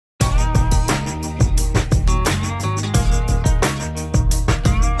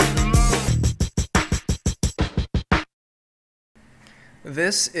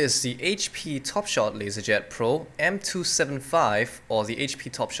This is the HP Topshot Laserjet Pro M275, or the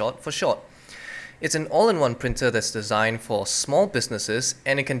HP Topshot for short. It's an all-in-one printer that's designed for small businesses,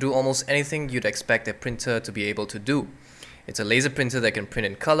 and it can do almost anything you'd expect a printer to be able to do. It's a laser printer that can print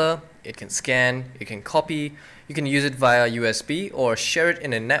in color, it can scan, it can copy, you can use it via USB or share it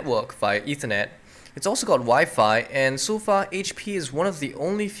in a network via Ethernet. It's also got Wi-Fi, and so far HP is one of the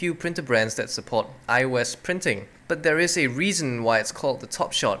only few printer brands that support iOS printing. But there is a reason why it's called the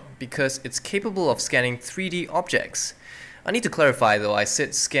Topshot, because it's capable of scanning 3D objects. I need to clarify though, I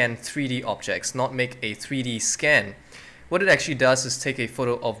said scan 3D objects, not make a 3D scan. What it actually does is take a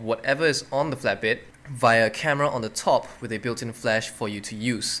photo of whatever is on the flatbed via a camera on the top with a built-in flash for you to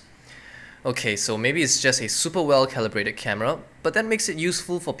use. Okay, so maybe it's just a super well calibrated camera, but that makes it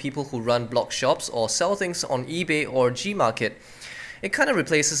useful for people who run blog shops or sell things on eBay or Gmarket. It kind of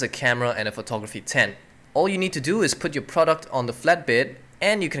replaces a camera and a photography tent. All you need to do is put your product on the flatbed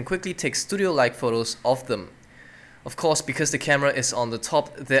and you can quickly take studio-like photos of them. Of course, because the camera is on the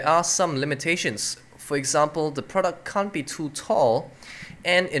top, there are some limitations. For example, the product can't be too tall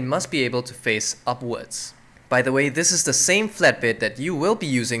and it must be able to face upwards. By the way, this is the same flatbed that you will be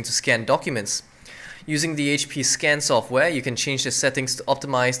using to scan documents. Using the HP Scan software, you can change the settings to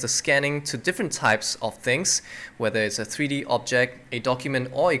optimize the scanning to different types of things, whether it's a 3D object, a document,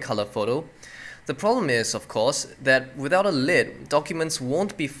 or a color photo. The problem is, of course, that without a lid, documents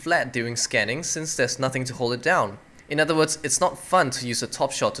won't be flat during scanning since there's nothing to hold it down. In other words, it's not fun to use a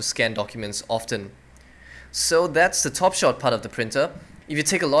Topshot to scan documents often. So that's the Topshot part of the printer. If you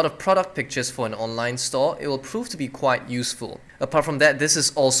take a lot of product pictures for an online store, it will prove to be quite useful. Apart from that, this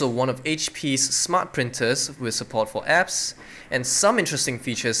is also one of HP's smart printers with support for apps and some interesting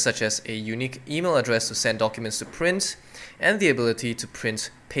features such as a unique email address to send documents to print and the ability to print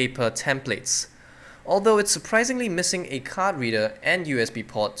paper templates. Although it's surprisingly missing a card reader and USB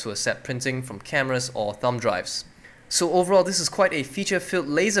port to accept printing from cameras or thumb drives. So overall, this is quite a feature-filled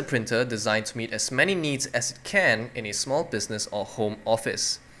laser printer designed to meet as many needs as it can in a small business or home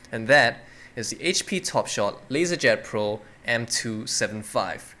office. And that is the HP Topshot Laserjet Pro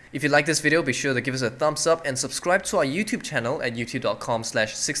M275. If you like this video, be sure to give us a thumbs up and subscribe to our YouTube channel at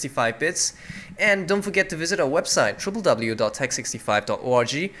youtube.com/65bits. And don't forget to visit our website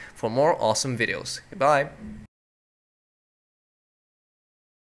www.tech65.org for more awesome videos. Goodbye!